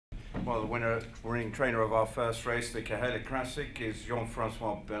Well, the winning trainer of our first race, the Cahela Classic, is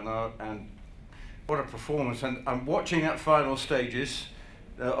Francois Bernard, and what a performance. And watching that final stages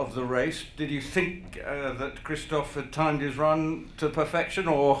of the race, did you think that Christophe had timed his run to perfection,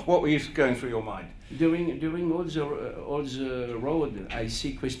 or what were you going through your mind? During all the road, I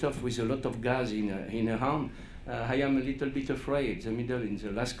see Christophe with a lot of gas in her hand. I am a little bit afraid, the middle in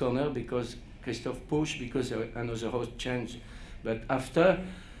the last corner, because Christophe pushed, because another horse changed. But after,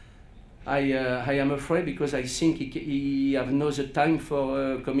 I am afraid, because I think he have no the time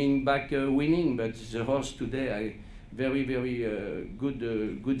for coming back winning. But the horse today, very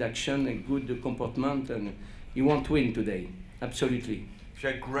good action and good comportment, and he won't win today, absolutely. She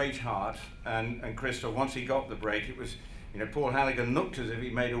had great heart, and Christophe, once he got the break, it was, Paul Halligan looked as if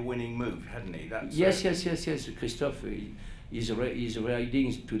he made a winning move, hadn't he? That's, yes. Christophe, his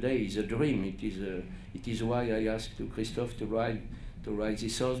riding today is a dream. It is why I asked to Christophe to ride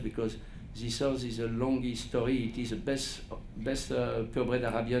this horse, because this horse is a long history. It is the best purebred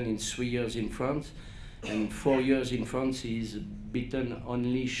Arabian in 3 years in France, and 4 years in France. He is beaten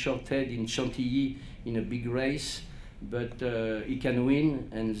only short-head in Chantilly in a big race. But he can win,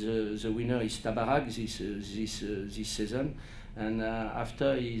 and the winner is Tabarrak this season. And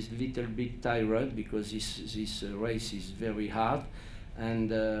after he's a little bit tired, because this race is very hard,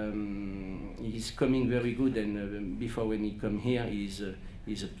 and he's coming very good. And before, when he come here, he's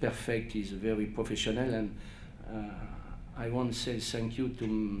perfect. He's very professional, and I want to say thank you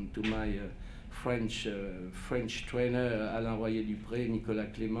to my French trainer Alain Royer-Dupré, Nicolas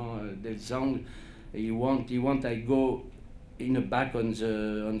Clément, Delzang. He want I go in the back on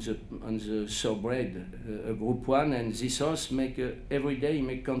the thoroughbred, Group 1, and this horse make every day he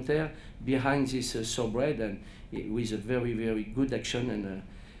make counter behind this thoroughbred, and with a very good action, and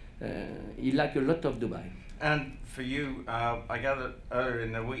he like a lot of Dubai. And for you, I gather earlier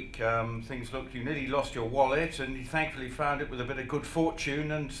in the week, things looked, you nearly lost your wallet, and you thankfully found it with a bit of good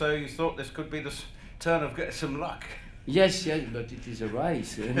fortune, and so you thought this could be the turn of getting some luck. Yes, but it is a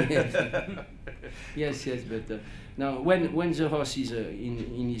race. yes, but now when the horse is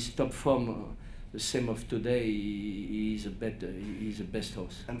in his top form, the same of today, he is the best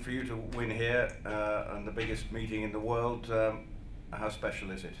horse. And for you to win here, and the biggest meeting in the world, how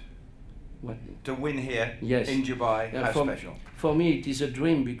special is it? What? To win here, yes, in Dubai, how special? For me, it is a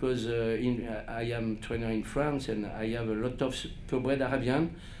dream, because I am trainer in France, and I have a lot of purebred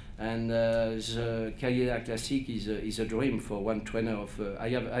Arabian. And the Cahela Classic is a dream for one trainer of. I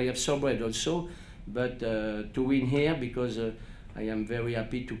have thoroughbred also, but to win here, because I am very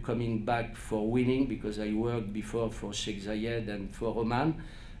happy to coming back for winning, because I worked before for Sheikh Zayed and for Oman,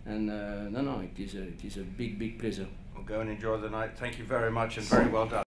 and no, it is a big pleasure. Well, go and enjoy the night. Thank you very much, and very well done.